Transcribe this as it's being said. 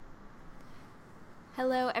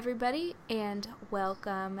Hello, everybody, and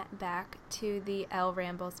welcome back to the Elle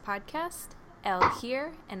Rambles podcast. Elle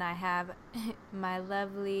here, and I have my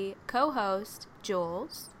lovely co-host,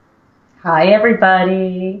 Jules. Hi,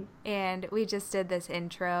 everybody. And we just did this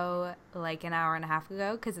intro like an hour and a half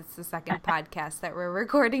ago because it's the second podcast that we're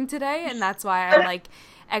recording today, and that's why I'm like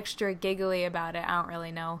extra giggly about it. I don't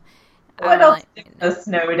really know. What else is a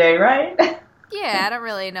snow day, right? Yeah, I don't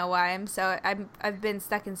really know why I've been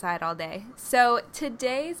stuck inside all day. So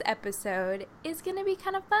today's episode is going to be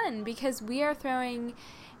kind of fun because we are throwing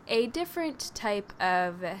a different type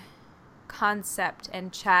of concept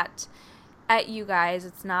and chat at you guys.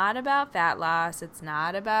 It's not about fat loss. It's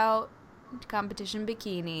not about competition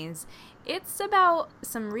bikinis. It's about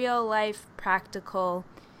some real life practical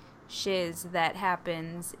shiz that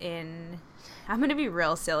happens in... I'm going to be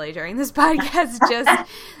real silly during this podcast.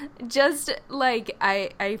 just like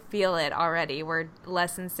I feel it already. We're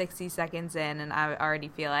less than 60 seconds in and I already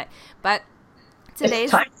feel it. But today's...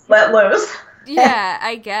 It's time to let loose. Yeah,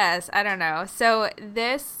 I guess. I don't know. So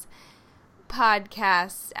this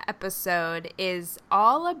podcast episode is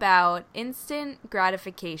all about instant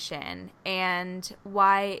gratification and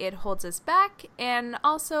why it holds us back, and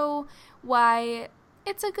also why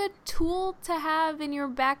it's a good tool to have in your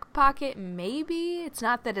back pocket. Maybe it's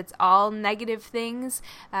not that it's all negative things.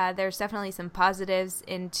 There's definitely some positives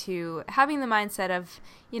into having the mindset of,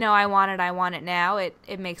 I want it now.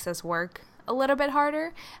 It makes us work a little bit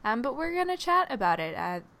harder, but we're gonna chat about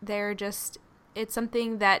it. It's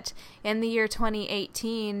something that in the year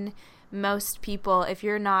 2018, most people, if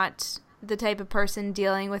you're not the type of person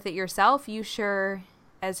dealing with it yourself, you sure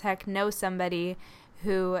as heck know somebody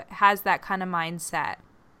who has that kind of mindset.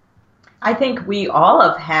 I think we all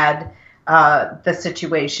have had the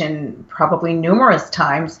situation probably numerous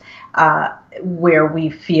times where we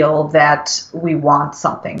feel that we want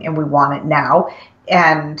something and we want it now.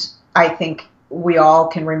 And I think we all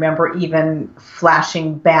can remember even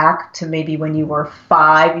flashing back to maybe when you were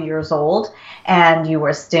 5 years old and you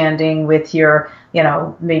were standing with your,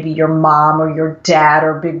 maybe your mom or your dad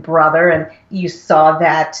or big brother, and you saw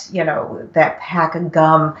that, that pack of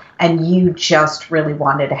gum and you just really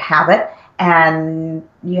wanted to have it, and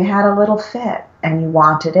you had a little fit and you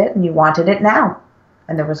wanted it and you wanted it now,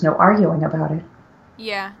 and there was no arguing about it.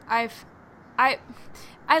 Yeah, I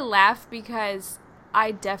laugh because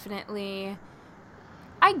I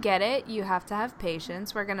get it. You have to have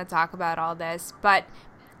patience. We're going to talk about all this. But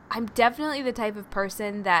I'm definitely the type of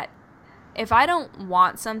person that if I don't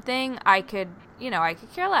want something, I could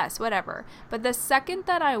care less, whatever. But the second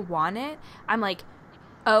that I want it, I'm like,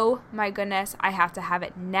 oh my goodness, I have to have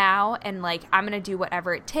it now. And like, I'm going to do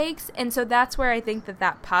whatever it takes. And so that's where I think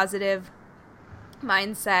that positive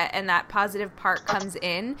mindset and that positive part comes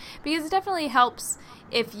in, because it definitely helps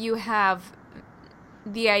if you have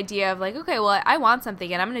the idea of like, okay, well, I want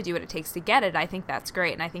something and I'm going to do what it takes to get it. I think that's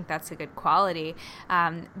great, and I think that's a good quality.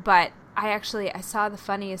 But I saw the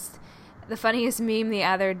funniest meme the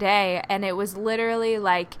other day, and it was literally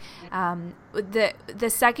like, the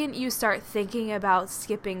second you start thinking about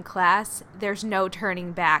skipping class, there's no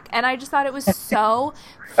turning back. And I just thought it was so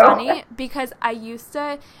funny because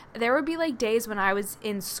there would be like days when I was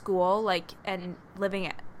in school, like, and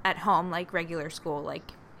living at home, like regular school,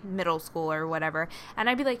 like middle school or whatever, and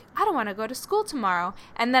I'd be like, I don't want to go to school tomorrow,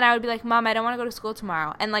 and then I would be like, Mom, I don't want to go to school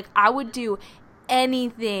tomorrow, and like I would do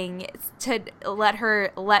anything to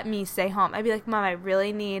let me stay home. I'd be like, Mom, I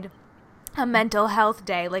really need a mental health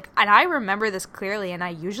day, like, and I remember this clearly, and I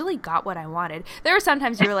usually got what I wanted. There were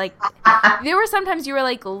sometimes you were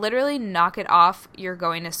like literally, knock it off, you're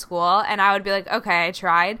going to school, and I would be like, okay, I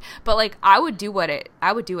tried, but like I would do what it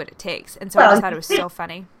takes. And so I just thought it was so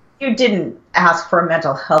funny. You didn't ask for a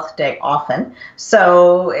mental health day often,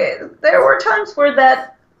 so there were times where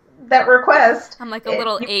that request... I'm like a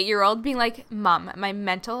little 8-year-old being like, Mom, my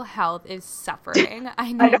mental health is suffering.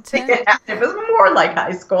 I don't think it was more like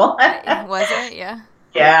high school. Was it? Yeah.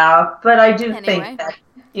 Yeah, but I do think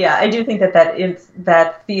that is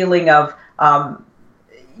that feeling of,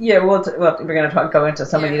 we're going to go into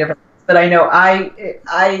so many different things, but I know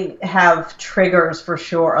I have triggers for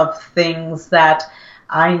sure of things that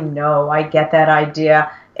I know I get that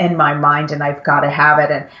idea in my mind and I've got to have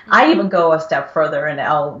it. And I even go a step further, and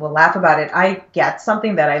Elle will laugh about it. I get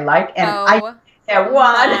something that I like and I get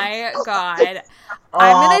one. My God.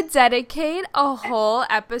 I'm going to dedicate a whole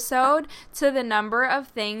episode to the number of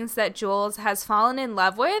things that Jules has fallen in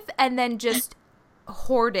love with and then just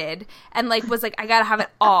hoarded and like was like, I gotta have it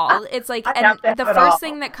all. It's like, and the first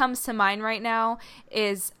thing that comes to mind right now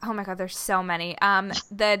is, oh my God, there's so many.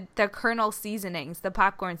 The Kernel seasonings, the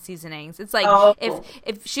popcorn seasonings. It's like,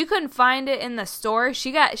 if she couldn't find it in the store,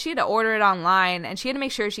 she had to order it online, and she had to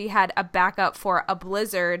make sure she had a backup for a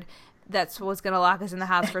blizzard that was going to lock us in the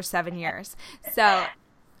house for 7 years. So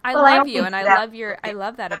I love you, and I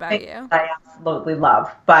love that about you. I absolutely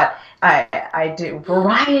love, but I do.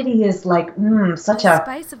 Variety is like such a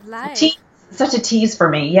spice of life. Such a tease for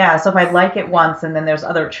me. Yeah. So if I like it once, and then there's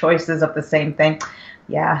other choices of the same thing,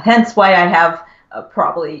 yeah. Hence why I have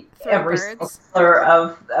probably every color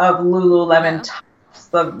of Lululemon tops,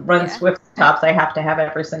 the Run Swift tops. I have to have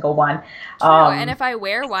every single one. And if I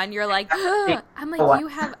wear one, you're like, I'm like, you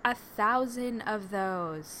have 1,000 of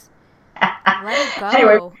those. Let it go.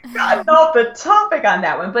 Anyway, got off the topic on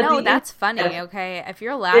that one. But no, that's funny, okay? If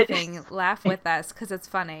you're laughing, laugh with us, because it's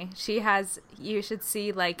funny. You should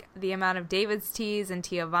see, like, the amount of David's teas and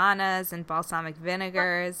Tiavanas and balsamic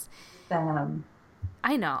vinegars.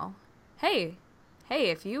 I know. Hey,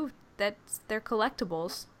 they're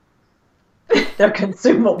collectibles. They're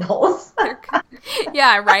consumables.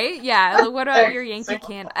 Yeah, right? Yeah. What about your Yankee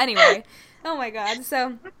can? Anyway. Oh my God.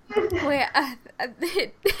 So, wait, I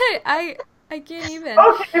can't even.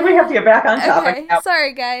 Okay, we have to get back on topic. Okay,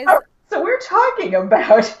 sorry guys. So we're talking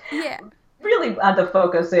about really the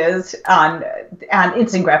focus is on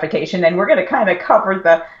instant gratification, and we're going to kind of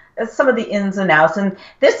cover some of the ins and outs. And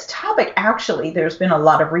this topic, actually, there's been a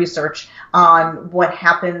lot of research on what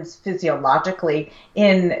happens physiologically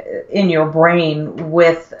in your brain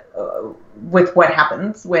with what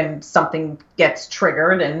happens when something gets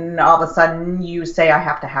triggered, and all of a sudden you say, I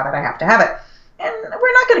have to have it. And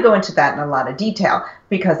we're not going to go into that in a lot of detail,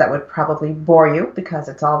 because that would probably bore you, because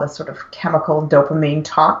it's all this sort of chemical dopamine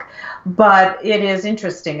talk. But it is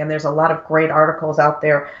interesting, and there's a lot of great articles out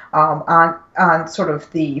there on sort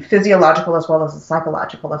of the physiological as well as the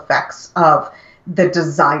psychological effects of the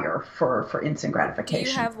desire for instant gratification. Do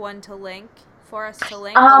you have one to link for us to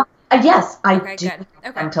link? Yes, I do. Okay, good.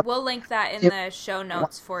 Okay, we'll link that in the show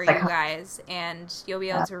notes for you guys, and you'll be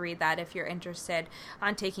able to read that if you're interested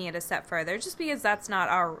on taking it a step further. Just because that's not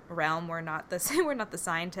our realm, we're not the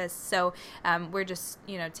scientists, so we're just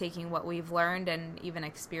taking what we've learned and even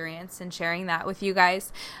experienced and sharing that with you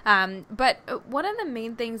guys. But one of the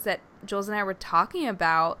main things that Jules and I were talking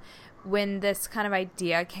about when this kind of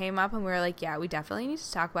idea came up, and we were like, yeah, we definitely need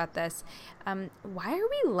to talk about this. Why are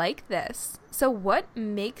we like this? So what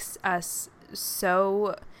makes us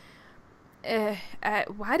so,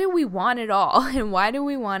 why do we want it all? And why do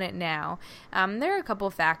we want it now? There are a couple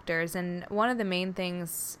factors, and one of the main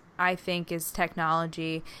things I think is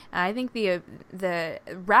technology. I think the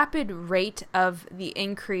rapid rate of the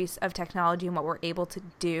increase of technology and what we're able to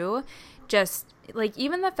do, just like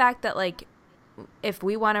even the fact that like, if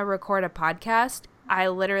we want to record a podcast, I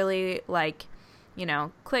literally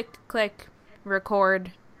click,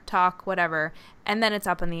 record, talk, whatever, and then it's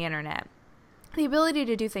up on the internet. The ability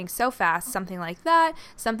to do things so fast, something like that,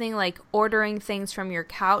 something like ordering things from your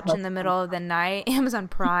couch in the middle of the night, Amazon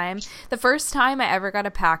Prime. The first time I ever got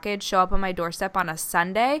a package show up on my doorstep on a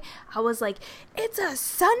Sunday, I was like, it's a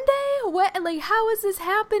Sunday? What? Like, how is this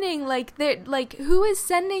happening? Like, who is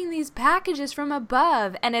sending these packages from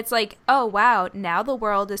above? And it's like, oh, wow, now the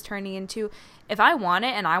world is turning into, if I want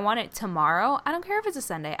it and I want it tomorrow, I don't care if it's a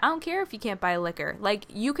Sunday. I don't care if you can't buy liquor. Like,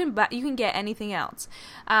 you can get anything else.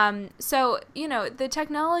 So, the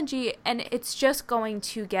technology, and it's just going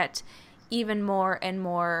to get even more and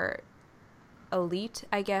more elite,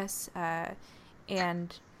 I guess.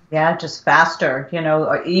 And yeah, just faster.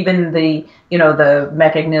 Even the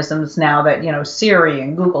mechanisms now that Siri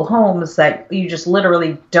and Google Homes, that you just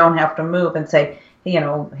literally don't have to move and say, hey,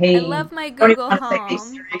 I love my Google Home,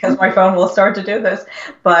 because my phone will start to do this.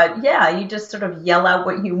 But yeah, you just sort of yell out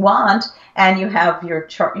what you want, and you have your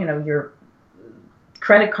your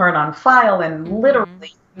credit card on file, and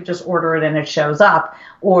literally you just order it and it shows up.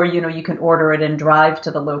 Or you can order it and drive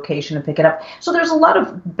to the location and pick it up. So there's a lot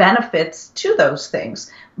of benefits to those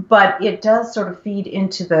things, but it does sort of feed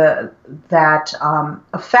into that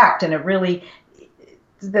effect, and it really,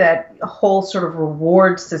 that whole sort of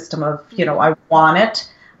reward system of, I want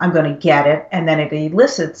it, I'm going to get it, and then it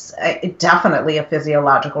elicits definitely a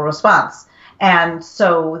physiological response. And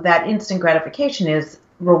so that instant gratification is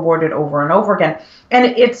rewarded over and over again. And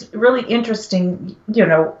it's really interesting,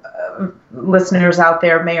 listeners out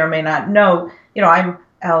there may or may not know, I'm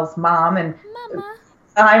Elle's mom, and Mama.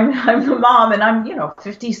 I'm the mom, and I'm,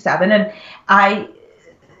 57, and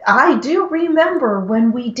I do remember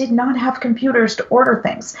when we did not have computers to order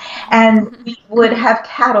things, and we would have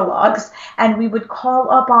catalogs, and we would call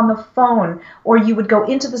up on the phone, or you would go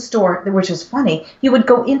into the store, which is funny. You would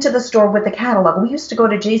go into the store with the catalog. We used to go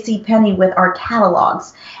to J.C. Penney with our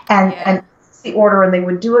catalogs, and Yeah. the order, and they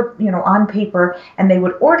would do it, on paper, and they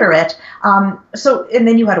would order it. And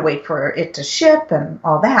then you had to wait for it to ship and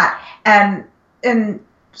all that, and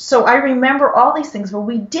so I remember all these things where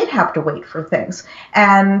we did have to wait for things.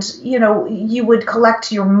 And, you would collect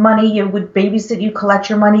your money, you would babysit, you collect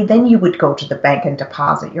your money, then you would go to the bank and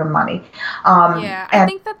deposit your money. Yeah, I And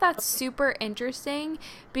think that that's super interesting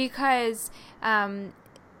because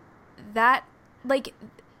that, like,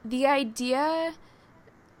 the idea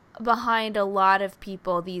behind a lot of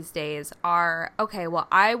people these days are, okay, well,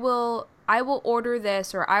 I will order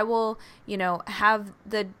this, or I will, have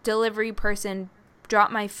the delivery person drop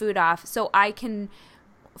my food off so I can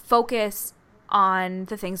focus on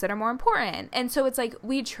the things that are more important. And so it's like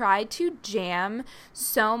we try to jam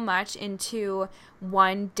so much into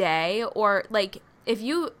one day, or like if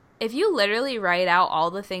you literally write out all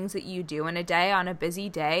the things that you do in a day on a busy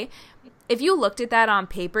day, if you looked at that on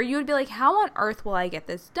paper, you would be like, how on earth will I get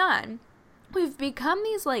this done? We've become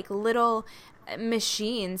these like little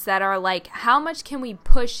machines that are like, how much can we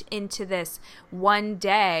push into this one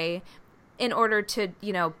day in order to,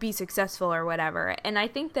 be successful or whatever. And I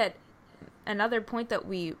think that another point that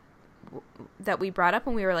we brought up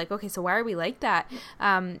when we were like, okay, so why are we like that?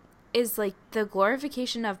 Is like the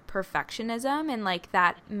glorification of perfectionism, and like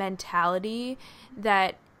that mentality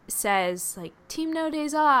that says like team no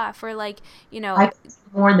days off, or like, I can do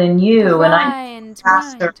more than you, and I'm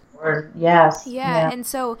faster. grind. Or yes, Yeah. yeah. And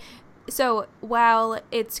so while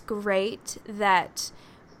it's great that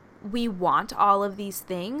we want all of these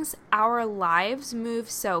things, our lives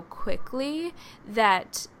move so quickly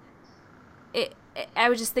that I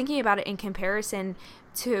was just thinking about it in comparison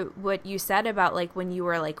to what you said about like when you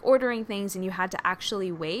were like ordering things and you had to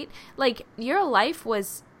actually wait. Like your life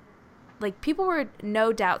was like, people were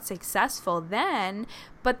no doubt successful then,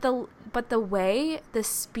 but the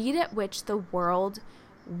speed at which the world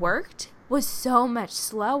worked was so much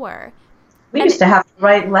slower. We And used to have to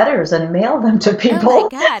write letters and mail them to oh my people.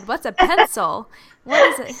 God, what's a pencil?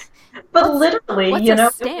 What is it? But What's literally, what's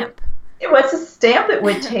a stamp? it was a stamp. It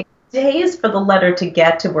would take days for the letter to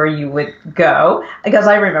get to where you would go. Because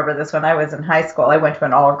I remember this when I was in high school. I went to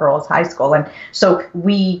an all-girls high school, and so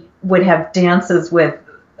we would have dances with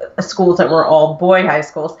schools that were all boy high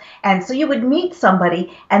schools. And so you would meet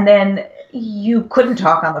somebody, and then you couldn't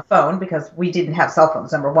talk on the phone because we didn't have cell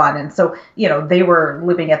phones, number one. And so, they were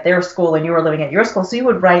living at their school and you were living at your school. So you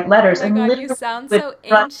would write Oh letters my and God, you literally sound would so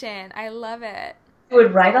write, ancient. I love it. you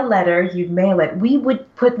would write a letter, you'd mail it. We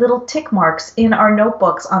would put little tick marks in our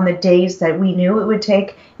notebooks on the days that we knew it would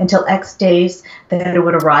take until X days that it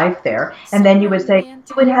would arrive there. And So then you would say,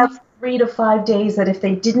 you would romantic. have 3 to 5 days that if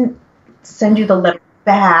they didn't send you the letter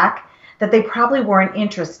back, that they probably weren't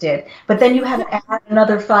interested. But then you had to add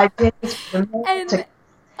another 5 days for the mail to, And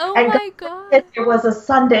oh and God my God. forbid there was a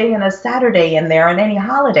Sunday and a Saturday in there and any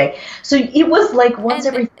holiday. So it was like once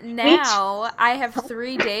And every 3 weeks. now I have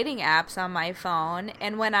 3 dating apps on my phone,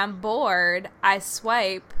 and when I'm bored, I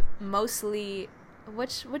swipe mostly.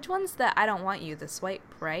 Which one's the I don't want you, the swipe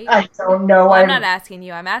right? I don't know. Well, I'm not asking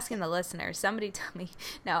you. I'm asking the listeners. Somebody tell me.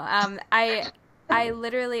 No. I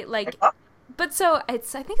literally like. But so I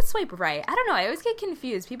think it's swipe right. I don't know. I always get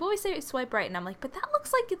confused. People always say swipe right, and I'm like, but that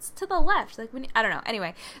looks like it's to the left. Like I don't know.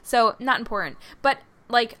 Anyway, so not important. But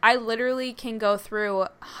like I literally can go through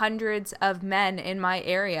hundreds of men in my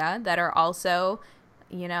area that are also,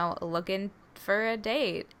 looking for a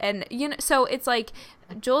date. And so it's like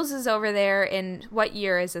Jules is over there in what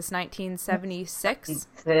year is this? 1976.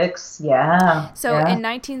 6, yeah, So yeah. in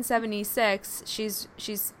 1976,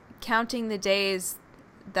 she's counting the days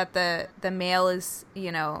that the mail is,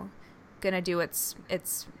 gonna do its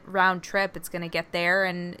round trip. It's gonna get there,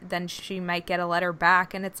 and then she might get a letter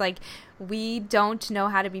back. And it's like, we don't know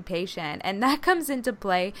how to be patient, and that comes into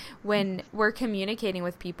play when we're communicating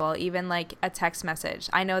with people, even like a text message.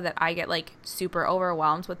 I know that I get like super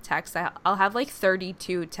overwhelmed with text. I'll have like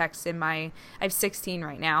 32 texts in my. I have 16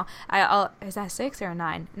 right now. Is that 6 or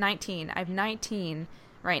 9? 19. I have 19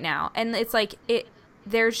 right now, and it's like it.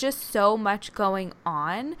 There's just so much going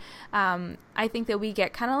on. I think that we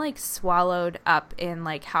get kind of like swallowed up in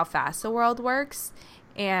like how fast the world works,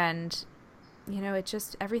 and it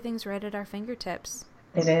just everything's right at our fingertips.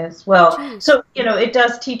 It is. Well, Jeez. so, it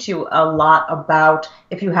does teach you a lot about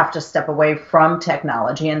if you have to step away from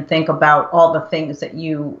technology and think about all the things that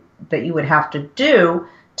you would have to do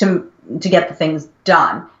to get the things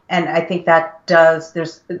done. And I think that there's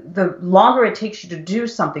the longer it takes you to do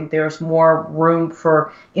something, there's more room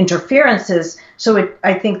for interferences. So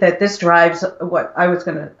I think that this drives what I was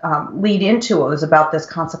going to lead into was about this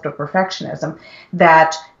concept of perfectionism,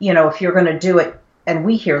 that, if you're going to do it, and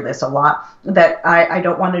we hear this a lot, that I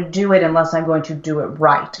don't want to do it unless I'm going to do it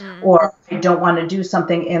right. Or I don't want to do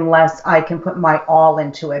something unless I can put my all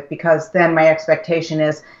into it, because then my expectation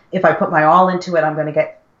is if I put my all into it, I'm going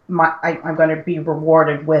to be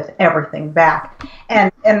rewarded with everything back.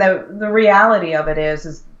 And the reality of it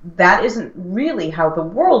is that isn't really how the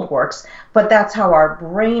world works, but that's how our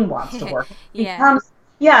brain wants to work. And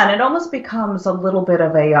it almost becomes a little bit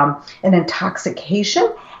of an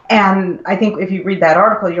intoxication. And I think if you read that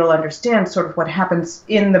article, you'll understand sort of what happens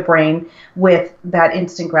in the brain with that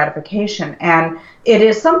instant gratification. And it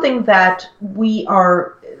is something that we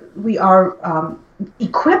are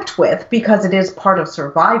equipped with because it is part of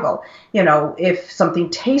survival. If something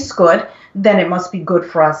tastes good, then it must be good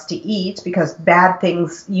for us to eat, because bad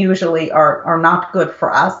things usually are not good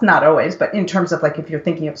for us. Not always, but in terms of, like, if you're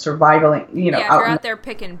thinking of survival, if you're out there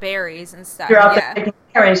picking berries and stuff. You're out there picking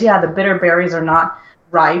berries. Yeah, the bitter berries are not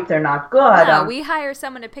ripe, they're not good. No, we hire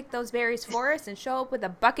someone to pick those berries for us and show up with a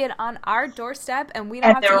bucket on our doorstep, and we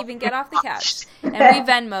don't have to even get off the couch. And we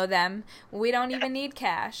Venmo them. We don't even need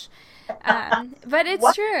cash. But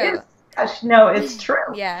it's true. Cash? No, it's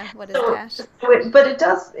true. Yeah, what is cash? But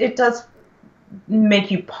it does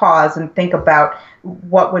make you pause and think about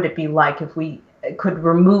what would it be like if we could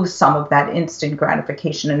remove some of that instant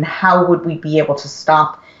gratification, and how would we be able to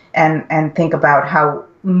stop and think about how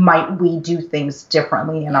might we do things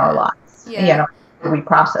differently in our lives. We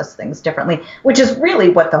process things differently, which is really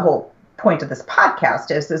what the whole point of this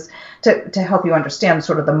podcast is to help you understand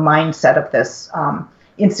sort of the mindset of this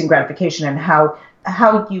instant gratification, and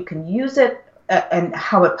how you can use it and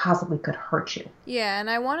how it possibly could hurt you. Yeah, and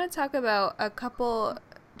I want to talk about a couple,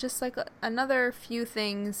 just like another few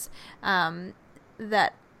things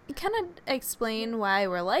that kind of explain why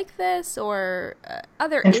we're like this, or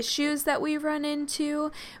other issues that we run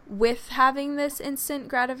into with having this instant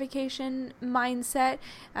gratification mindset.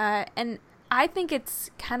 And I think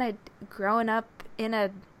it's kind of growing up in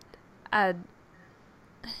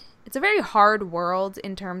it's a very hard world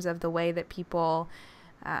in terms of the way that people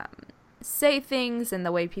say things and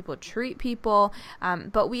the way people treat people.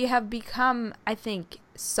 But we have become, I think,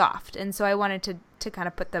 soft. And so I wanted to kind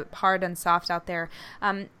of put the hard and soft out there.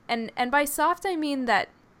 And by soft, I mean that,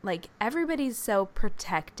 like, everybody's so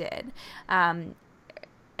protected. And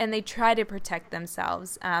they try to protect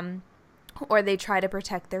themselves. Or they try to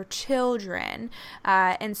protect their children.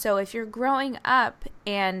 And so if you're growing up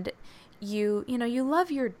and you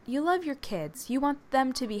love your kids, you want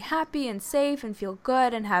them to be happy and safe and feel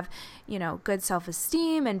good and have, good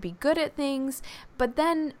self-esteem and be good at things. But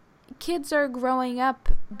then kids are growing up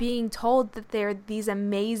being told that they're these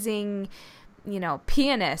amazing,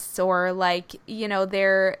 pianists, or like,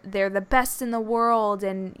 they're the best in the world,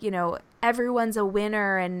 and, everyone's a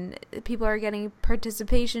winner, and people are getting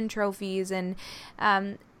participation trophies. And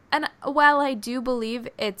while I do believe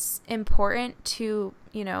it's important to,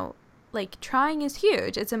 like, trying is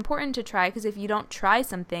huge. It's important to try, because if you don't try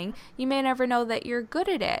something, you may never know that you're good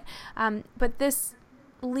at it. But this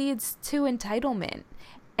leads to entitlement.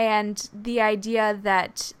 And the idea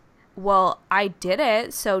that, well, I did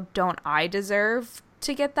it, so don't I deserve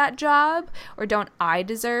to get that job? Or don't I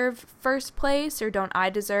deserve first place? Or don't I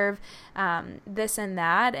deserve this and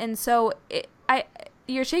that? And so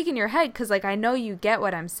you're shaking your head because, like, I know you get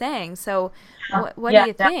what I'm saying. So what do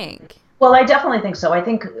you think? Well, I definitely think so. I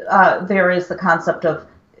think there is the concept of,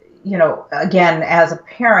 again, as a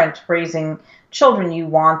parent raising children, you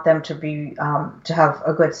want them to be to have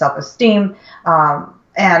a good self-esteem.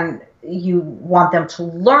 And you want them to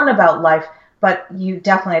learn about life, but you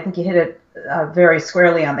definitely, I think you hit it very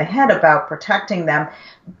squarely on the head about protecting them,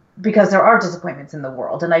 because there are disappointments in the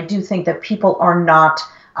world. And I do think that people are not,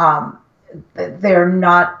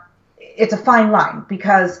 it's a fine line,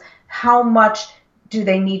 because how much do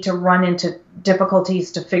they need to run into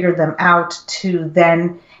difficulties to figure them out to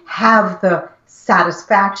then have the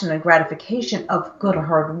satisfaction and gratification of good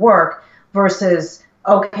hard work versus,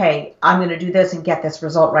 okay, I'm going to do this and get this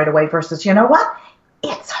result right away, versus, you know what?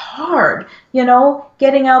 It's hard,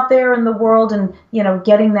 getting out there in the world and,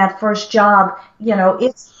 getting that first job,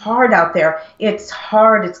 it's hard out there. It's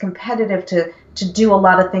hard. It's competitive to do a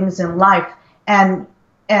lot of things in life. And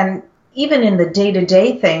even in the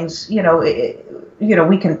day-to-day things,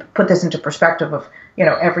 we can put this into perspective of,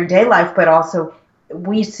 everyday life, but also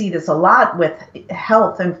we see this a lot with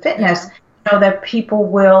health and fitness, that people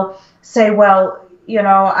will say, well,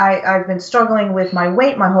 I've been struggling with my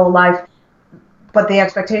weight my whole life, but the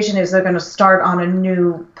expectation is they're going to start on a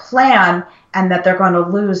new plan and that they're going to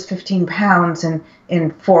lose 15 pounds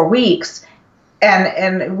in 4 weeks.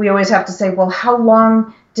 And we always have to say, well, how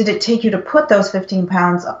long did it take you to put those 15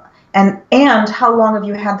 pounds and how long have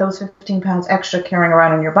you had those 15 pounds extra carrying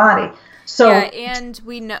around in your body? So yeah, and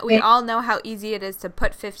we all know how easy it is to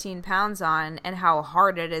put 15 pounds on and how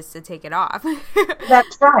hard it is to take it off.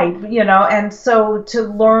 That's right, and so to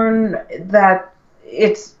learn that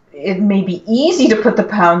it may be easy to put the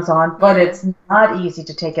pounds on, but it's not easy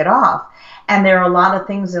to take it off. And there are a lot of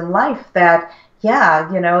things in life that,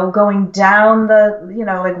 going down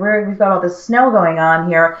like we've got all this snow going on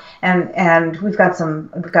here, and we've got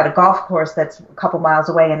a golf course that's a couple miles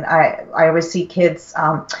away, and I always see kids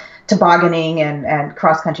tobogganing and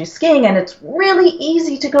cross country skiing, and it's really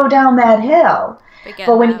easy to go down that hill.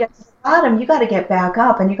 But when you get to the bottom, you got to get back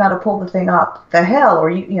up, and you got to pull the thing up the hill, or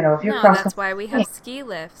if you're cross. That's why we have ski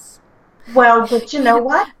lifts. Well, but you know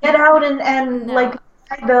what? Get out and like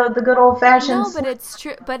the good old fashioned. No, but it's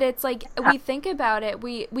true. But it's like we think about it.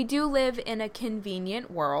 We do live in a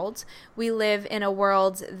convenient world. We live in a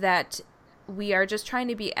world that we are just trying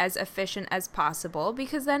to be as efficient as possible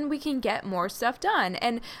because then we can get more stuff done.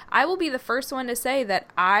 And I will be the first one to say that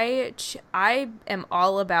I am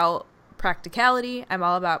all about practicality. I'm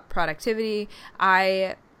all about productivity.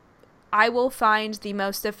 I will find the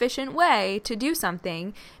most efficient way to do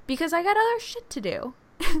something because I got other shit to do.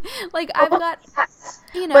 Like I've got,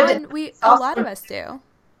 and a lot of us do.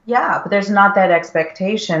 Yeah, but there's not that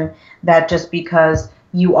expectation that just because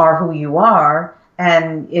you are who you are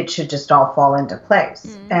and it should just all fall into place.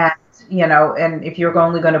 And, and if you're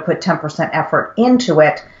only going to put 10% effort into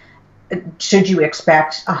it, should you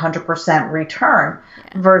expect 100% return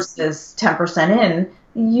versus 10% in?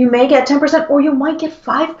 You may get 10% or you might get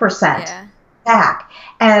 5% back.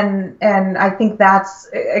 And I think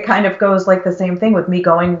it kind of goes like the same thing with me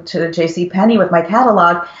going to JCPenney with my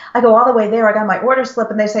catalog. I go all the way there. I got my order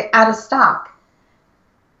slip and they say out of stock.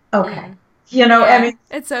 Okay. I mean,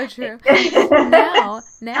 it's so true.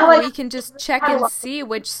 now we can just check and see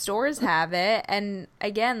which stores have it. And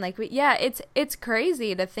again, it's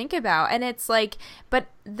crazy to think about. And it's like, but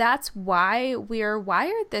that's why we're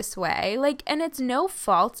wired this way. Like, and it's no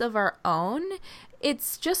fault of our own.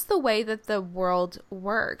 It's just the way that the world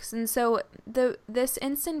works. And so this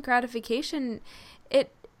instant gratification,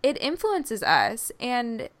 it influences us.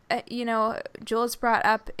 And Jules brought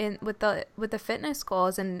up with the fitness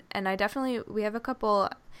goals, and we have a couple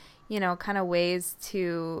kind of ways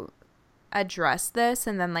to address this,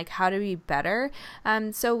 and then like how to be better.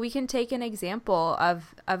 So we can take an example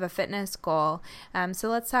of a fitness goal. So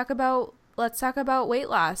let's talk about weight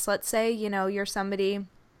loss. Let's say you're somebody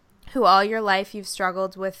who all your life you've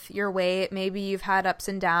struggled with your weight. Maybe you've had ups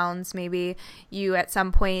and downs. Maybe you at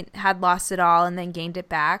some point had lost it all and then gained it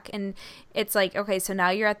back. And it's like, okay, so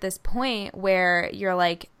now you're at this point where you're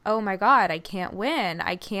like, oh my God, I can't win.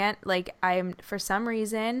 I can't, for some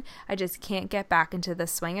reason, I just can't get back into the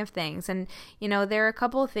swing of things. And, there are a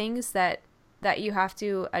couple of things that you have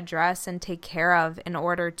to address and take care of in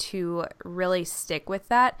order to really stick with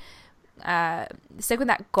that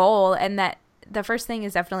goal. And that the first thing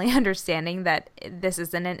is definitely understanding that this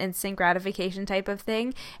isn't an instant gratification type of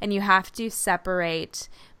thing, and you have to separate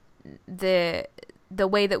the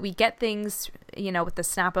way that we get things, with the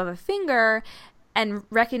snap of a finger, and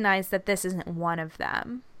recognize that this isn't one of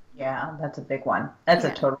them. Yeah, that's a big one. That's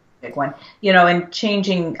a totally big one. And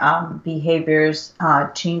changing behaviors,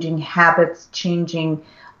 changing habits, changing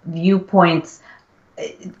viewpoints.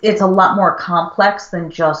 It's a lot more complex than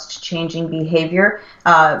just changing behavior.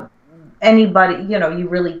 Anybody, you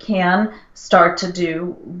really can start to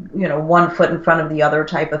do, 1 foot in front of the other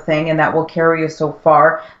type of thing, and that will carry you so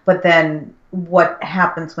far. But then what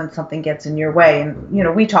happens when something gets in your way? And,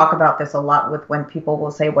 we talk about this a lot with when people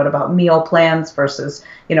will say, what about meal plans versus,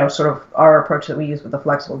 sort of our approach that we use with the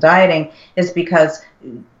flexible dieting, is because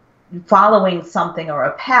following something or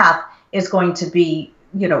a path is going to be,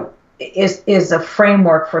 is a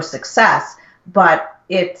framework for success, but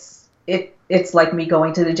it's like me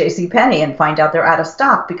going to the JCPenney and find out they're out of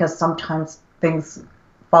stock because sometimes things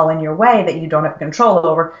fall in your way that you don't have control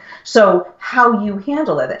over. So how you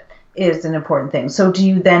handle it is an important thing. So do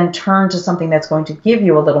you then turn to something that's going to give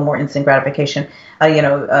you a little more instant gratification,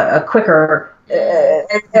 a quicker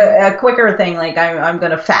thing, like I'm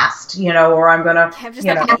going to fast, or I'm just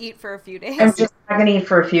not going to eat for a few days. I'm just not going to eat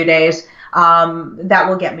for a few days. That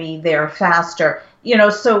will get me there faster.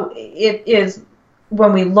 So it is,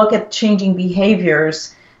 when we look at changing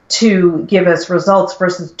behaviors to give us results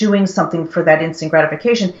versus doing something for that instant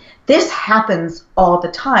gratification. This happens all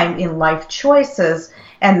the time in life choices,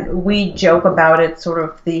 and we joke about it, sort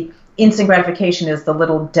of the instant gratification is the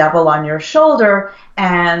little devil on your shoulder,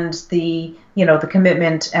 and the the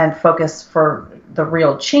commitment and focus for the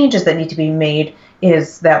real changes that need to be made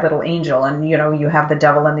is that little angel. And you have the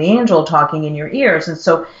devil and the angel talking in your ears. And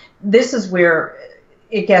so this is where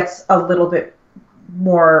it gets a little bit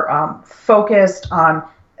more focused on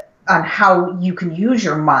how you can use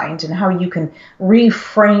your mind and how you can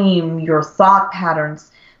reframe your thought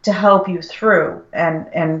patterns to help you through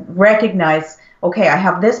and recognize, okay, I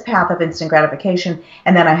have this path of instant gratification,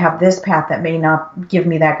 and then I have this path that may not give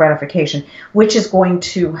me that gratification, which is going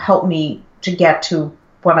to help me to get to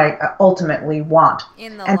what I ultimately want.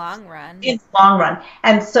 In the long run. In the long run.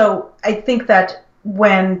 And so I think that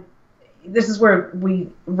this is where we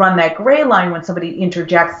run that gray line when somebody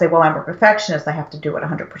interjects, say, well, I'm a perfectionist, I have to do it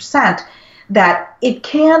 100%, that it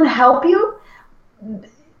can help you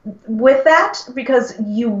with that, because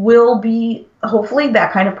you will be hopefully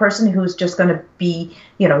that kind of person who's just going to be,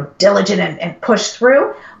 diligent and push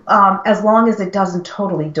through, as long as it doesn't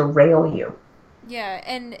totally derail you. Yeah,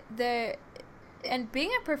 and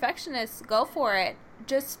being a perfectionist, go for it.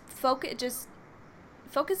 Just focus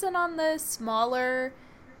in on the smaller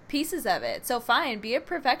pieces of it. So fine, be a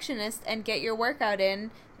perfectionist and get your workout in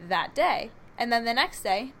that day, and then the next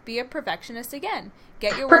day be a perfectionist again.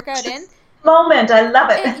 Get your workout in. Moment, I love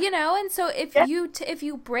it. And so if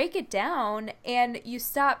you break it down and you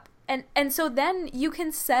stop, and so then you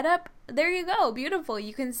can set up, there you go, beautiful.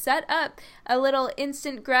 You can set up a little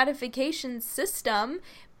instant gratification system,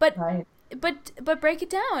 but right. but break it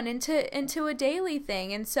down into a daily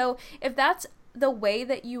thing. And so if that's the way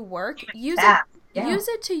that you work, use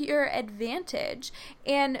it to your advantage.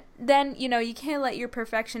 And then you can't let your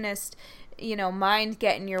perfectionist mind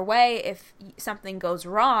get in your way. If something goes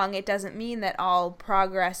wrong, it doesn't mean that all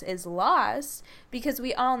progress is lost, because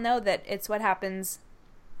we all know that it's what happens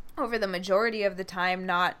over the majority of the time,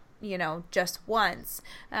 not just once.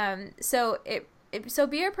 So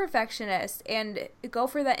be a perfectionist and go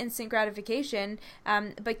for that instant gratification,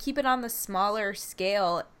 but keep it on the smaller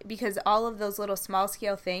scale, because all of those little small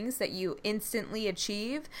scale things that you instantly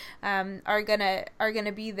achieve are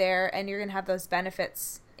gonna be there, and you're gonna have those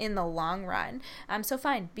benefits in the long run. So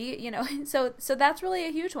fine, so that's really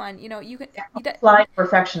a huge one. You can apply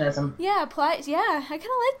perfectionism. Yeah, apply. Yeah, I kind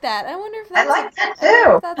of like that. I wonder if that's I like that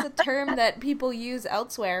too. If that's a term that people use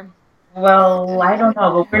elsewhere. Well, I don't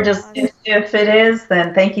know, but we're just, if it is,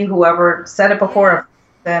 then thank you, whoever said it before. Yeah.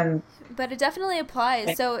 Then. But it definitely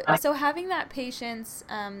applies. So having that patience,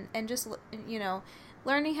 and just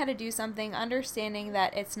learning how to do something, understanding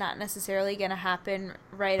that it's not necessarily going to happen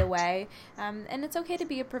right away, and it's okay to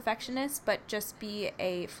be a perfectionist, but just be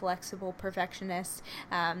a flexible perfectionist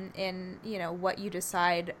in what you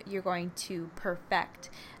decide you're going to perfect,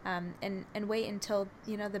 and wait until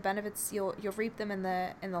the benefits, you'll reap them in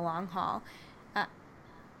the long haul.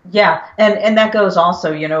 Yeah, and that goes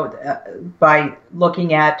also by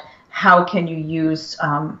looking at how can you use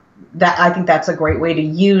that. I think that's a great way to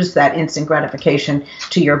use that instant gratification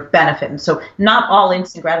to your benefit. And so not all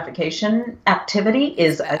instant gratification activity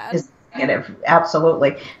is negative.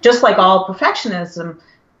 Absolutely. Just like all perfectionism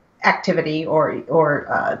activity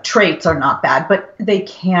or traits are not bad, but they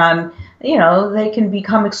can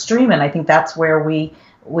become extreme. And I think that's where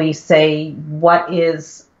we say, what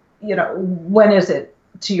is, when is it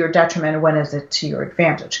to your detriment and when is it to your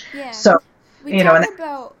advantage? Yeah. So, go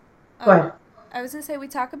ahead. I was going to say, we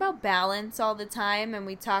talk about balance all the time, and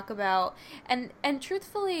we talk about, and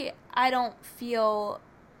truthfully, I don't feel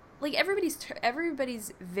like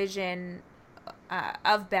everybody's vision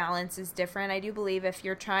of balance is different. I do believe if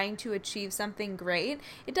you're trying to achieve something great,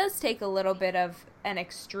 it does take a little bit of an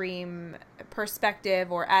extreme perspective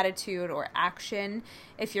or attitude or action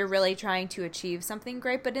if you're really trying to achieve something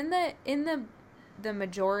great. But in the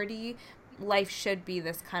majority, life should be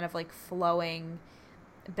this kind of like flowing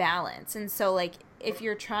balance. And so like if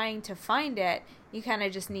you're trying to find it, you kind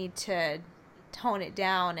of just need to tone it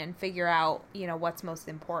down and figure out what's most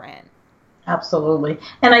important. Absolutely.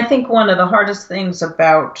 And I think one of the hardest things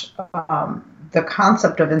about the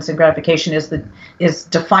concept of instant gratification is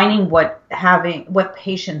defining what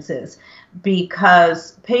patience is,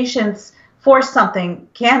 because patience for something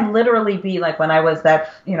can literally be like when I was that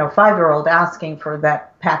 5-year-old asking for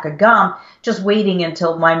that pack of gum, just waiting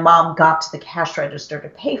until my mom got to the cash register to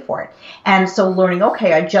pay for it. And so learning,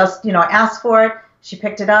 okay, I just asked for it, She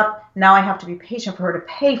picked it up. Now I have to be patient for her to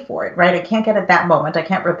pay for it, right? I can't get it that moment. I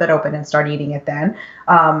can't rip it open and start eating it then.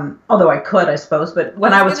 Although I could, I suppose. But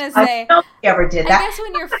when I was gonna five, say, nobody ever did I that. guess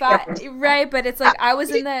when you're Nobody five, ever did right? But it's like that.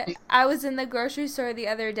 I was in the grocery store the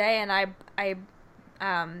other day, and I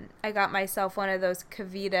got myself one of those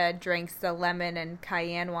Kavita drinks, the lemon and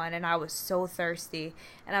cayenne one, and I was so thirsty.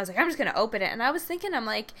 And I was like, I'm just going to open it. And I was thinking, I'm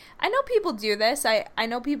like, I know people do this. I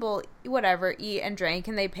know people, whatever, eat and drink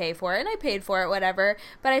and they pay for it. And I paid for it, whatever.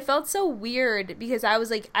 But I felt so weird because I was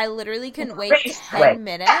like, I literally couldn't wait 10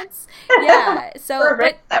 minutes. Yeah. So,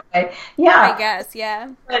 but That way. Yeah. I guess,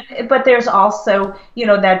 yeah. But there's also,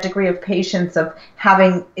 that degree of patience of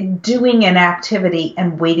doing an activity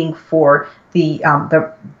and waiting for the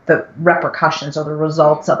repercussions or the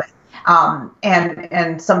results of it.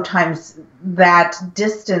 And sometimes that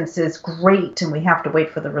distance is great and we have to wait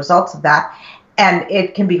for the results of that. And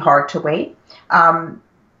it can be hard to wait. But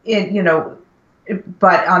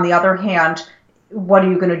on the other hand, what are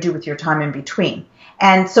you going to do with your time in between?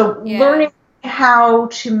 And so learning how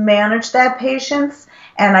to manage that patience.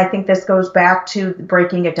 And I think this goes back to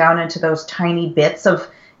breaking it down into those tiny bits of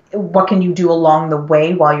what can you do along the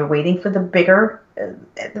way while you're waiting for the bigger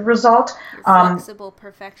result. Flexible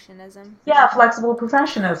perfectionism. Yeah, flexible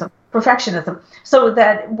perfectionism. So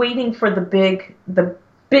that waiting for the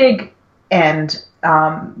big end,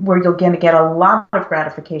 where you're going to get a lot of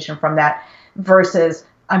gratification from that versus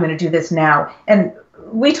I'm going to do this now. And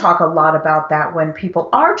we talk a lot about that when people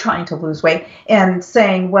are trying to lose weight and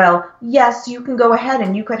saying, well, yes, you can go ahead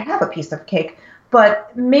and you could have a piece of cake,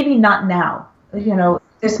 but maybe not now.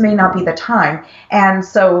 This may not be the time. And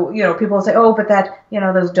so, people will say, oh, but that,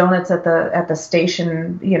 those donuts at the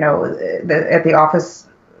station, at the office,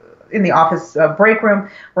 in the office break room,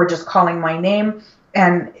 were just calling my name.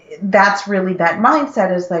 And that's really that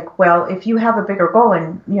mindset is like, well, if you have a bigger goal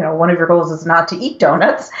and, one of your goals is not to eat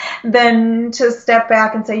donuts, then to step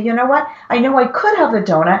back and say, you know what, I know I could have a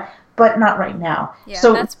donut, but not right now. Yeah,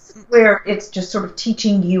 so that's where it's just sort of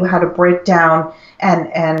teaching you how to break down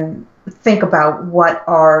and think about what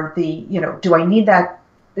are the, do I need that?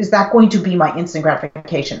 Is that going to be my instant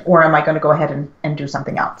gratification, or am I going to go ahead and do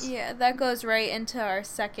something else? Yeah, that goes right into our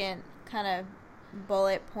second kind of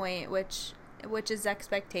bullet point, which is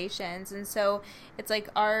expectations. And so it's like,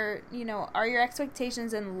 are your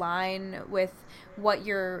expectations in line with what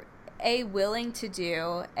you're A, willing to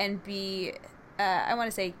do, and B, I want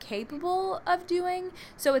to say capable of doing.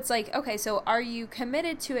 So it's like, okay, so are you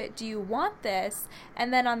committed to it? Do you want this?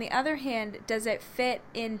 And then on the other hand, does it fit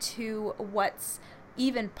into what's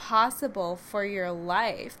even possible for your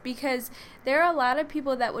life? Because there are a lot of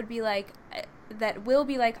people that will be like,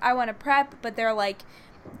 I want to prep, but they're like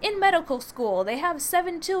in medical school, they have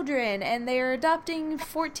 7 children and they're adopting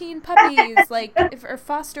 14 puppies, or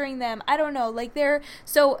fostering them. I don't know,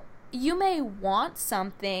 so you may want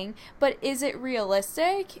something, but is it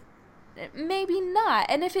realistic? Maybe not.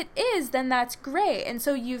 And if it is, then that's great. And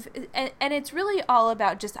so and it's really all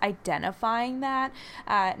about just identifying that,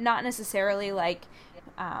 not necessarily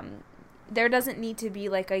there doesn't need to be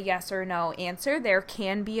a yes or no answer. There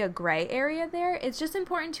can be a gray area there. It's just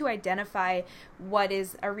important to identify what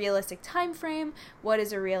is a realistic time frame, what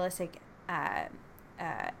is a realistic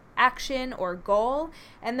action or goal,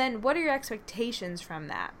 and then what are your expectations from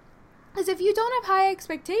that. Because if you don't have high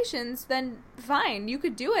expectations, then fine, you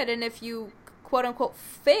could do it. And if you, quote unquote,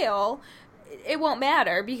 fail, it won't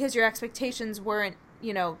matter because your expectations weren't,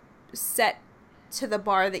 set to the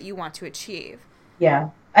bar that you want to achieve. Yeah.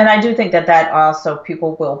 And I do think that also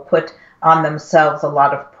people will put on themselves a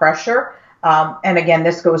lot of pressure. And again,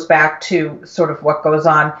 this goes back to sort of what goes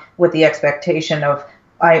on with the expectation of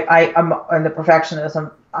I'm and the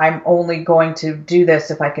perfectionism. I'm only going to do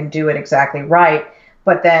this if I can do it exactly right.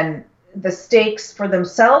 But then the stakes for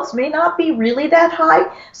themselves may not be really that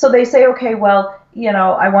high. So they say, okay, well,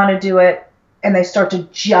 I want to do it. And they start to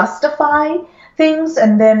justify things.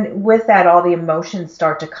 And then with that, all the emotions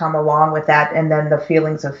start to come along with that. And then the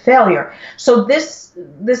feelings of failure. So this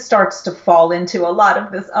starts to fall into a lot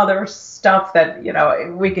of this other stuff that,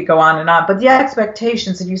 we could go on and on. But the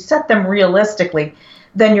expectations, if you set them realistically,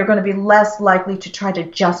 then you're going to be less likely to try to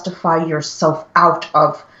justify yourself out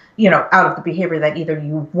of the behavior that either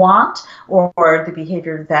you want or the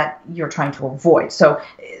behavior that you're trying to avoid. So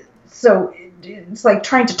it's like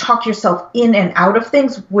trying to talk yourself in and out of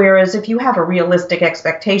things. Whereas if you have a realistic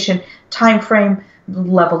expectation, time frame,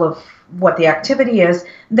 level of what the activity is,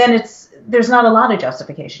 then there's not a lot of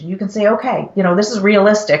justification. You can say, okay, this is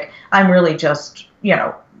realistic. I'm really just,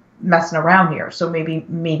 messing around here. So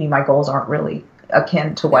maybe my goals aren't really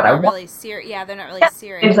akin to what I want. They're not really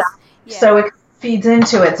serious. Exactly. Yeah. So it feeds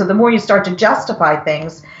into it. So the more you start to justify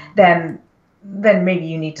things, then maybe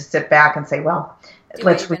you need to sit back and say, well, Do I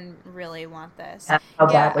let's even really want this? how Yeah,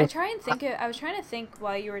 badly. I was trying to think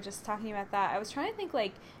while you were just talking about that. I was trying to think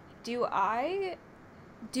like, do I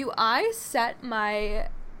set my,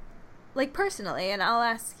 like, personally, and I'll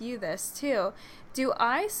ask you this too. Do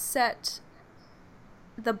I set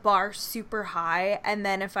the bar super high, and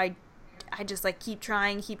then if I just like keep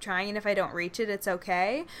trying, and if I don't reach it, it's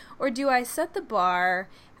okay? Or do I set the bar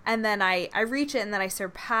and then I reach it and then I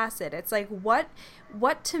surpass it? It's like, what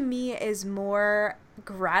to me is more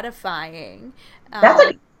gratifying? That's a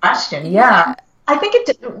good question. Yeah. Yeah. I think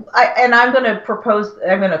and I'm going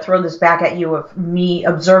to throw this back at you of me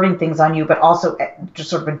observing things on you, but also just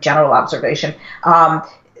sort of a general observation.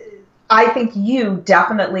 I think you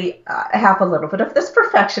definitely have a little bit of this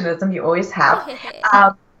perfectionism. You always have.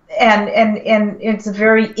 And it's a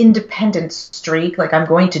very independent streak. Like, I'm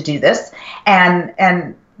going to do this,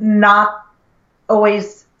 and not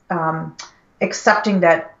always accepting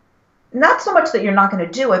that, not so much that you're not going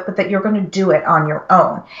to do it, but that you're going to do it on your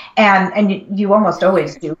own. And you almost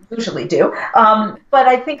always do, usually do. But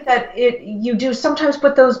I think that you do sometimes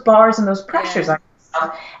put those bars and those pressures on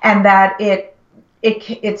yourself, and that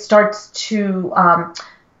it starts to,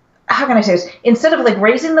 how can I say this? Instead of like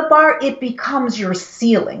raising the bar, it becomes your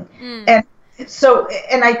ceiling. And so,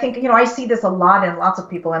 and I think, I see this a lot in lots of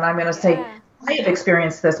people, and I'm going to say I have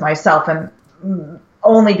experienced this myself, and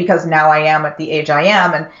only because now I am at the age I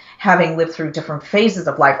am, and having lived through different phases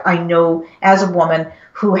of life, I know as a woman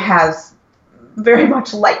who has very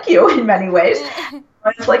much like you in many ways,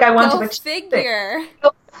 it's like I want to achieve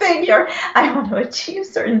figure. I want to achieve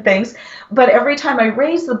certain things, but every time I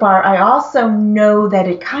raise the bar, I also know that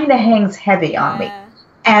it kind of hangs heavy on me.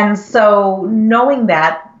 And so knowing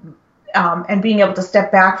that, and being able to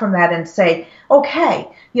step back from that and say, okay,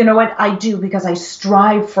 you know what, I do, because I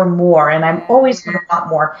strive for more, and I'm always going to want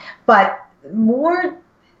more, but more,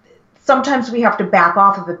 sometimes we have to back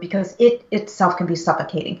off of it because it itself can be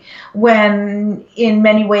suffocating, when in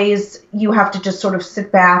many ways you have to just sort of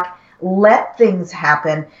sit back, let things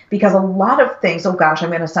happen, because a lot of things, oh gosh, I'm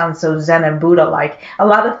going to sound so Zen and Buddha-like, a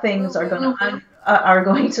lot of things are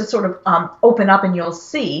going to sort of open up, and you'll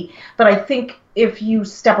see. But I think if you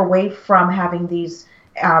step away from having these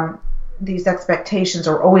expectations,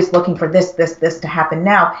 or always looking for this to happen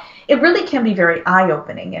now, it really can be very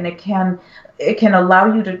eye-opening, and it can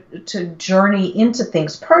allow you to journey into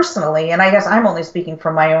things personally. And I guess I'm only speaking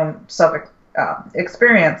from my own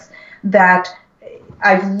experience, that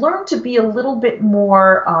I've learned to be a little bit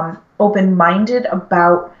more open-minded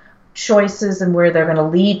about choices and where they're going to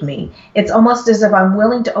lead me. It's almost as if I'm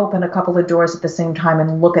willing to open a couple of doors at the same time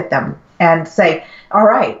and look at them and say, all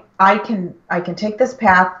right, I can take this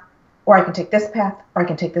path, or I can take this path, or I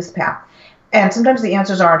can take this path. And sometimes the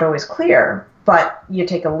answers aren't always clear, but you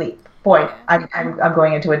take a leap. Boy, I'm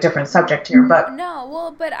going into a different subject here, but no,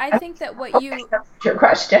 well, but I think that what you, that's your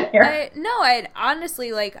question here. I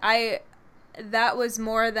honestly, like, that was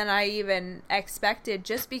more than I even expected,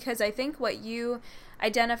 just because I think what you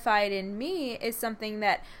identified in me is something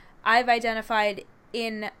that I've identified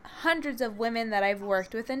in hundreds of women that I've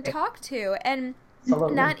worked with and talked to, and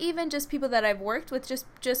Absolutely. Not even just people that I've worked with,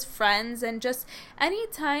 just friends, and just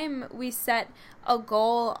anytime we set a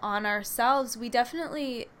goal on ourselves, we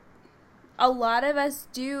definitely, a lot of us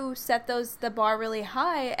do set the bar really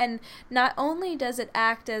high, and not only does it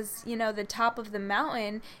act as, the top of the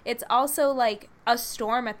mountain, it's also like a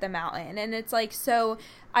storm at the mountain, and it's like, so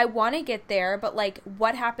I want to get there, but like,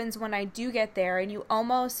 what happens when I do get there? And you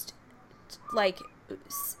almost, like,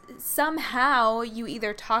 somehow you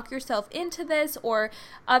either talk yourself into this, or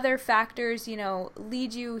other factors,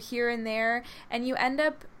 lead you here and there, and you end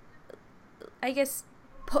up, I guess,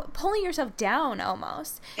 pulling yourself down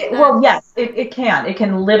almost. Well, yes, it can. It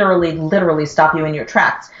can literally stop you in your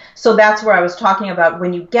tracks. So that's where I was talking about,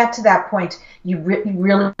 when you get to that point, you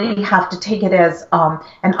really have to take it as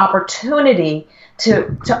an opportunity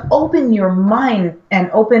to open your mind, and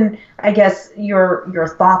open, I guess,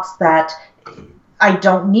 your thoughts, that I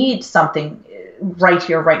don't need something right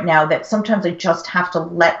here, right now, that sometimes I just have to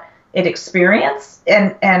let it experience.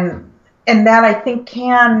 And that, I think,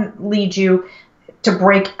 can lead you to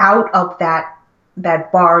break out of that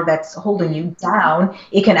bar that's holding you down.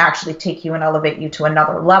 It can actually take you and elevate you to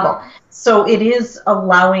another level. So it is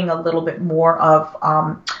allowing a little bit more of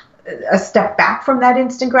a step back from that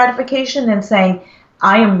instant gratification, and saying,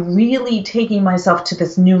 I am really taking myself to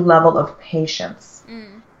this new level of patience.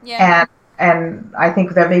 And I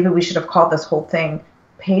think that maybe we should have called this whole thing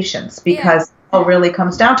patience, because all really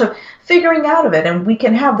comes down to figuring out of it. And we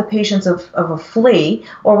can have the patience of a flea,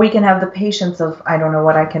 or we can have the patience of, I don't know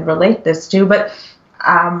what I can relate this to, but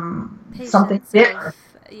something bigger.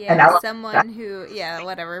 Someone who,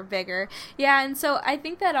 whatever, bigger. Yeah, and so I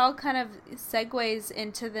think that all kind of segues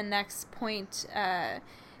into the next point,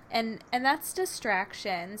 and that's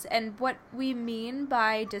distractions. And what we mean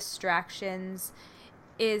by distractions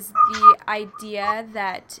is the idea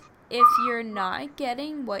that if you're not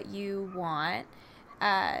getting what you want,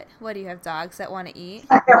 what do you have, dogs that want to eat?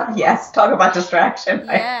 Yes, talk about distraction.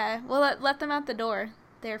 Yeah, well, let them out the door.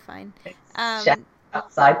 They're fine.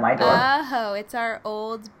 Outside my door. Oh, it's our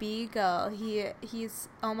old beagle. He's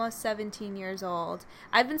almost 17 years old.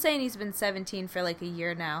 I've been saying he's been 17 for like a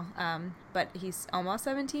year now, but he's almost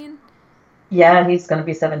 17. Yeah, he's going to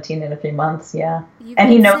be 17 in a few months, yeah. You've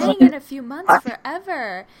been saying in a few months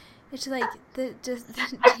forever. It's like the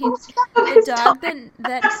dog that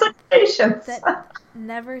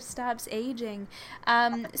never stops aging.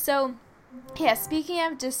 So, yeah, speaking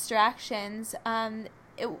of distractions,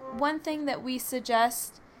 one thing that we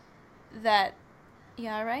suggest that... You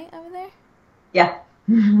all right over there? Yeah.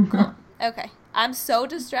 Cool. Okay. I'm so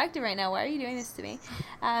distracted right now. Why are you doing this to me?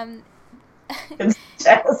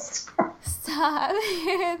 Stop.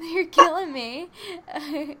 You're killing me.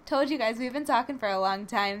 I told you guys we've been talking for a long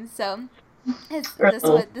time, so this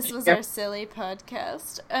was our silly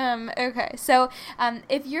podcast. Okay, so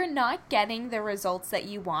if you're not getting the results that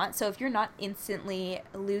you want, so if you're not instantly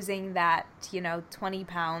losing that 20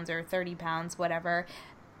 pounds or 30 pounds, whatever,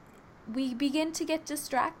 we begin to get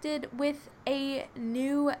distracted with a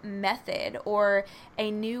new method or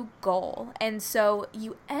a new goal, and so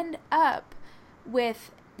you end up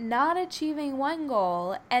with not achieving one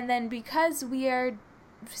goal, and then because we are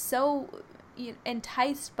so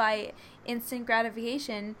enticed by instant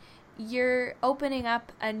gratification, you're opening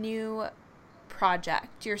up a new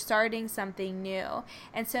project, you're starting something new,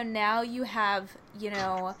 and so now you have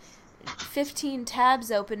 15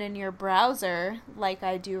 tabs open in your browser like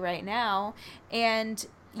I do right now, and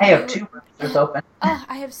I have 2 browsers open. Oh,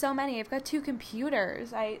 I have so many. I've got 2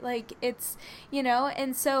 computers.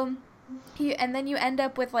 And so and then you end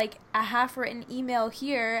up with like a half-written email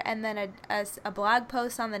here, and then a blog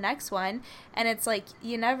post on the next one, and it's like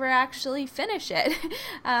you never actually finish it.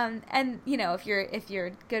 And if you're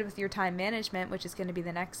good with your time management, which is going to be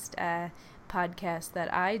the next podcast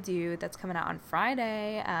that I do, that's coming out on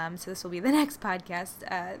Friday. So this will be the next podcast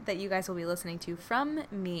that you guys will be listening to from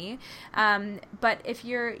me. But if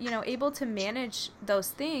you're able to manage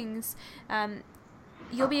those things,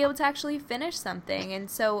 you'll be able to actually finish something.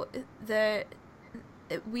 And so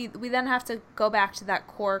we then have to go back to that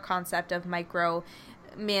core concept of micro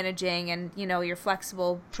managing and your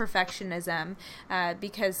flexible perfectionism,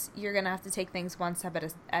 because you're gonna have to take things one step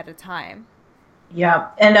at a time. Yeah,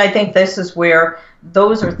 and I think this is where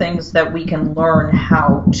those are things that we can learn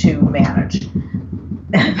how to manage.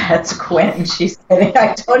 That's Quinn. She's kidding.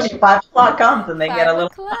 I told you 5 o'clock comes and they get a little...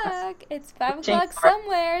 5 o'clock. It's 5 o'clock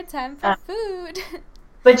somewhere. Time for food.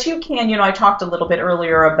 But you can, I talked a little bit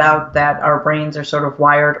earlier about that our brains are sort of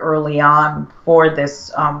wired early on for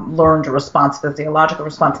this learned response, physiological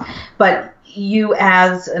response. But you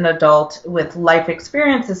as an adult with life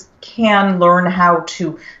experiences can learn how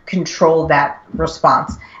to control that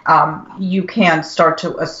response. You can start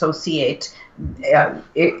to associate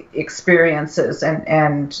experiences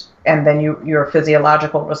and then your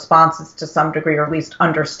physiological responses to some degree, or at least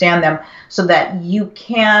understand them, so that you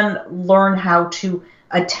can learn how to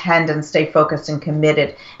attend and stay focused and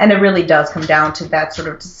committed. And it really does come down to that sort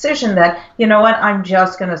of decision that, I'm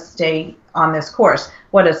just going to stay on this course.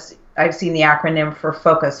 I've seen the acronym for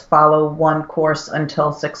focus: follow one course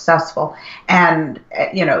until successful. And,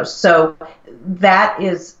 so that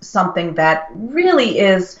is something that really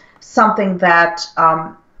is something that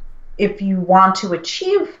if you want to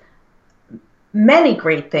achieve many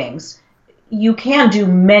great things, you can do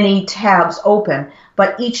many tabs open,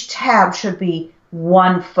 but each tab should be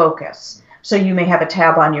one focus. So you may have a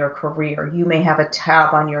tab on your career, you may have a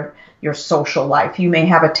tab on your social life, you may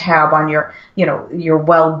have a tab on your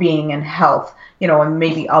well-being and health, and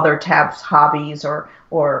maybe other tabs, hobbies or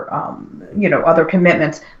other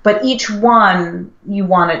commitments. But each one, you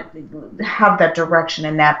want to have that direction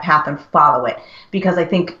and that path and follow it. Because I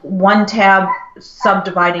think one tab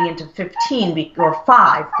subdividing into 15 or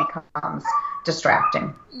 5 becomes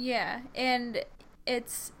distracting. Yeah, and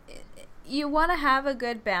you want to have a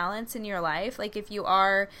good balance in your life. Like if you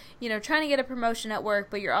are, trying to get a promotion at work,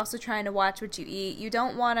 but you're also trying to watch what you eat, you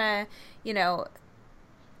don't want to,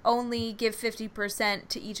 only give 50%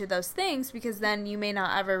 to each of those things, because then you may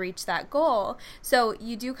not ever reach that goal. So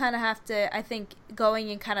you do kind of have to, I think, going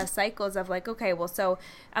in kind of cycles of like, okay, well, so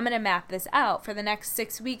I'm going to map this out for the next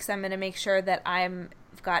 6 weeks. I'm going to make sure that I've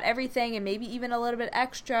got everything and maybe even a little bit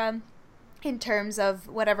extra in terms of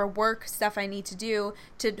whatever work stuff I need to do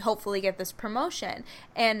to hopefully get this promotion.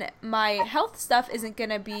 And my health stuff isn't going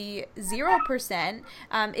to be 0%.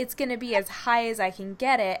 It's going to be as high as I can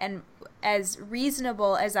get it and as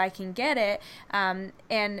reasonable as I can get it.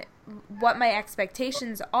 And what my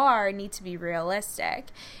expectations are need to be realistic.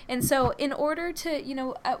 And so in order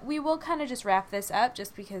to, we will kind of just wrap this up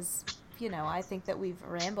just because I think that we've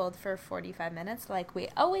rambled for 45 minutes like we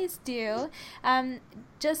always do.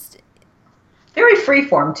 Just very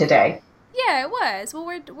freeform today. Yeah, it was. Well,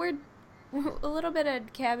 we're a little bit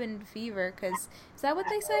of cabin fever, because is that what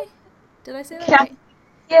they say? Did I say that right?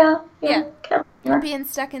 Yeah. Being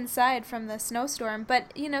stuck inside from the snowstorm.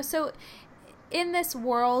 But, so in this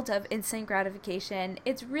world of instant gratification,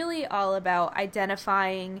 it's really all about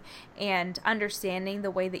identifying and understanding the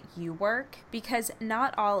way that you work, because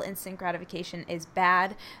not all instant gratification is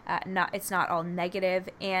bad. It's not all negative.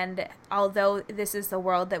 And although this is the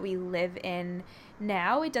world that we live in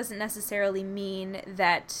now, it doesn't necessarily mean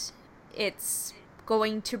that it's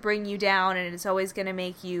going to bring you down and it's always going to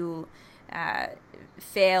make you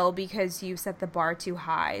fail because you set the bar too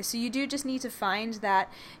high. So you do just need to find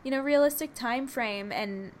that, realistic time frame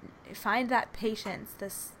and find that patience,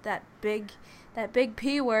 that big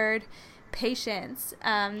P word, patience,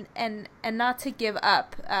 and not to give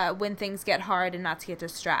up when things get hard and not to get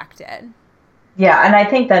distracted. Yeah, and I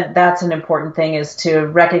think that that's an important thing, is to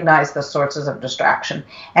recognize the sources of distraction.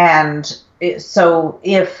 And so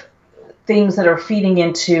if things that are feeding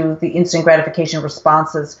into the instant gratification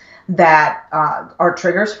responses that are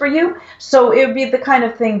triggers for you. So it would be the kind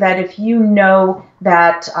of thing that if you know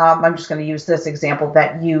that, I'm just going to use this example,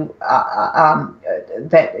 that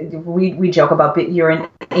that we joke about, but you're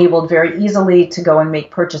enabled very easily to go and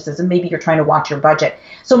make purchases, and maybe you're trying to watch your budget.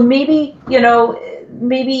 So maybe,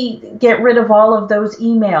 maybe get rid of all of those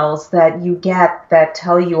emails that you get that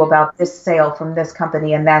tell you about this sale from this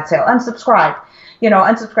company and that sale. Unsubscribe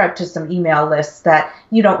to some email lists that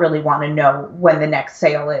you don't really want to know when the next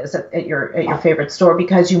sale is at your favorite store,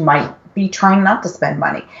 because you might be trying not to spend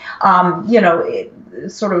money.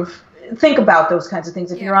 Sort of think about those kinds of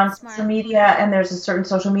things. If you're on social media and there's a certain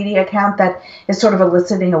social media account that is sort of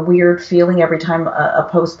eliciting a weird feeling every time a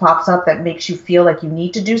post pops up that makes you feel like you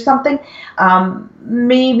need to do something,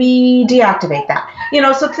 maybe deactivate that.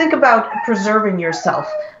 So think about preserving yourself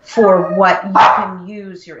for what you can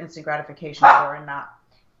use your instant gratification for and not.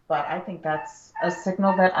 But I think that's a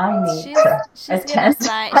signal that I need to attend.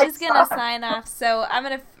 She's going to sign off. So I'm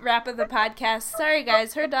going to wrap up the podcast. Sorry,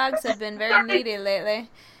 guys. Her dogs have been very needy lately.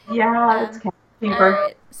 Yeah, it's cat fever. All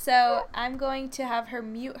right. So I'm going to have her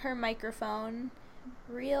mute her microphone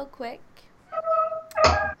real quick.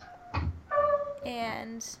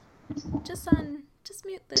 And just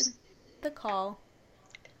mute the call.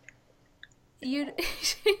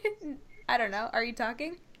 I don't know. Are you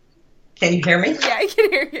talking? Can you hear me? Yeah, I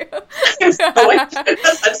can hear you.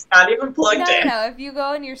 That's not even plugged in. No. If you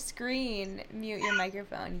go on your screen, mute your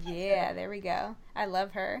microphone. Yeah, there we go. I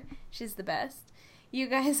love her. She's the best. You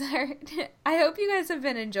guys I hope you guys have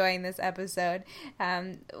been enjoying this episode.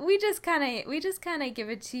 We just kind of give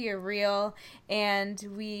it to you real, and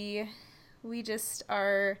we just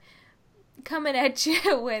are coming at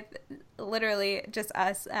you with literally just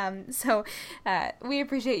us. So we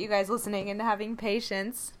appreciate you guys listening and having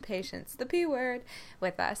patience, the P word,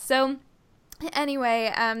 with us. So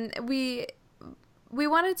anyway, we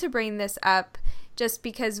wanted to bring this up just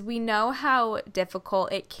because we know how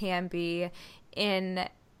difficult it can be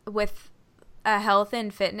with a health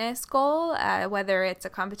and fitness goal, whether it's a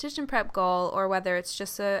competition prep goal or whether it's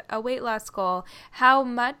just a weight loss goal, how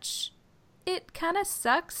much it kind of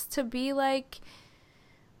sucks to be like,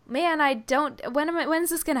 man, when's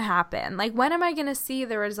this going to happen? Like, when am I going to see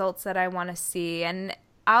the results that I want to see? And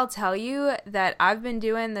I'll tell you that I've been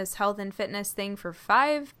doing this health and fitness thing for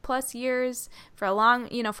 5+ years, for a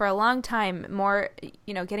long time, more,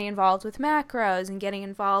 getting involved with macros and getting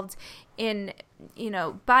involved in,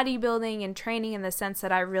 bodybuilding and training in the sense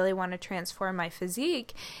that I really want to transform my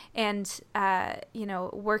physique, and,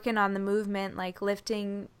 working on the movement, like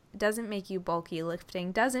lifting doesn't make you bulky,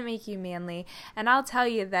 lifting doesn't make you manly. And I'll tell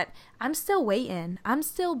you that I'm still waiting. I'm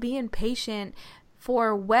still being patient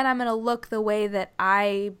for when I'm going to look the way that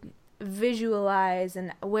I visualize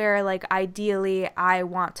and where, like, ideally I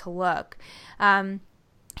want to look.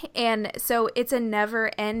 And so it's a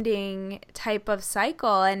never ending type of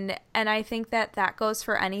cycle. And I think that goes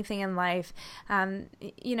for anything in life.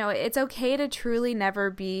 It's okay to truly never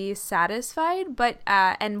be satisfied, but,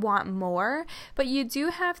 and want more, but you do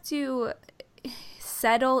have to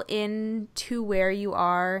settle into where you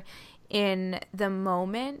are in the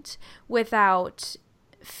moment without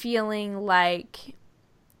feeling like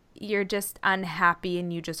you're just unhappy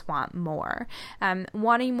and you just want more.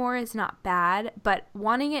 Wanting more is not bad, but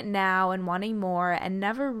wanting it now and wanting more and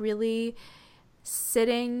never really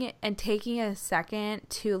sitting and taking a second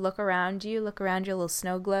to look around your little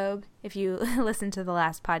snow globe. If you listen to the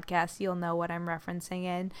last podcast, you'll know what I'm referencing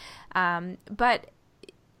in. But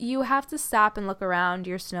you have to stop and look around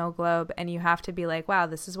your snow globe, and you have to be like, wow,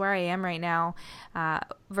 this is where I am right now,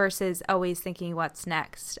 versus always thinking what's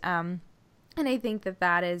next. And I think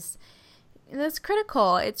that's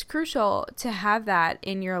critical. It's crucial to have that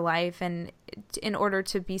in your life and in order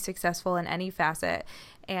to be successful in any facet,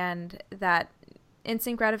 and that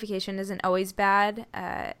instant gratification isn't always bad,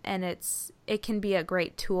 and it can be a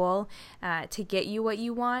great tool to get you what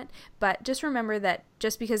you want. But just remember that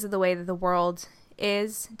just because of the way that the world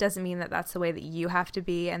is doesn't mean that that's the way that you have to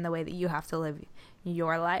be and the way that you have to live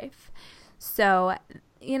your life. So,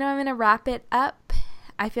 I'm going to wrap it up.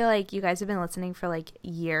 I feel like you guys have been listening for like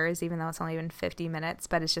years, even though it's only been 50 minutes,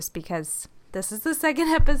 but it's just because this is the second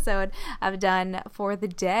episode I've done for the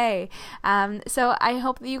day. So I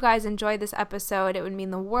hope that you guys enjoyed this episode. It would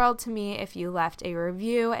mean the world to me if you left a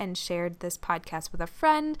review and shared this podcast with a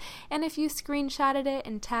friend, and if you screenshotted it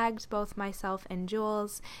and tagged both myself and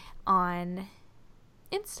Jules on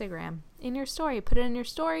Instagram in your story. Put it in your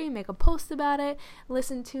story, make a post about it,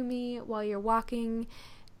 listen to me while you're walking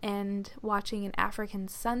and watching an African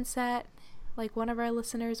sunset like one of our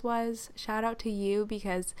listeners was. Shout out to you,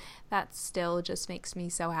 because that still just makes me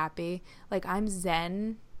so happy. Like, I'm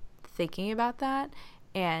zen thinking about that,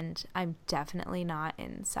 and I'm definitely not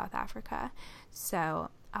in South Africa. So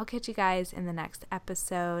I'll catch you guys in the next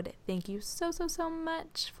episode. Thank you so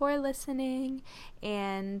much for listening,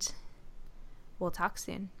 and we'll talk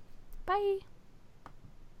soon. Bye.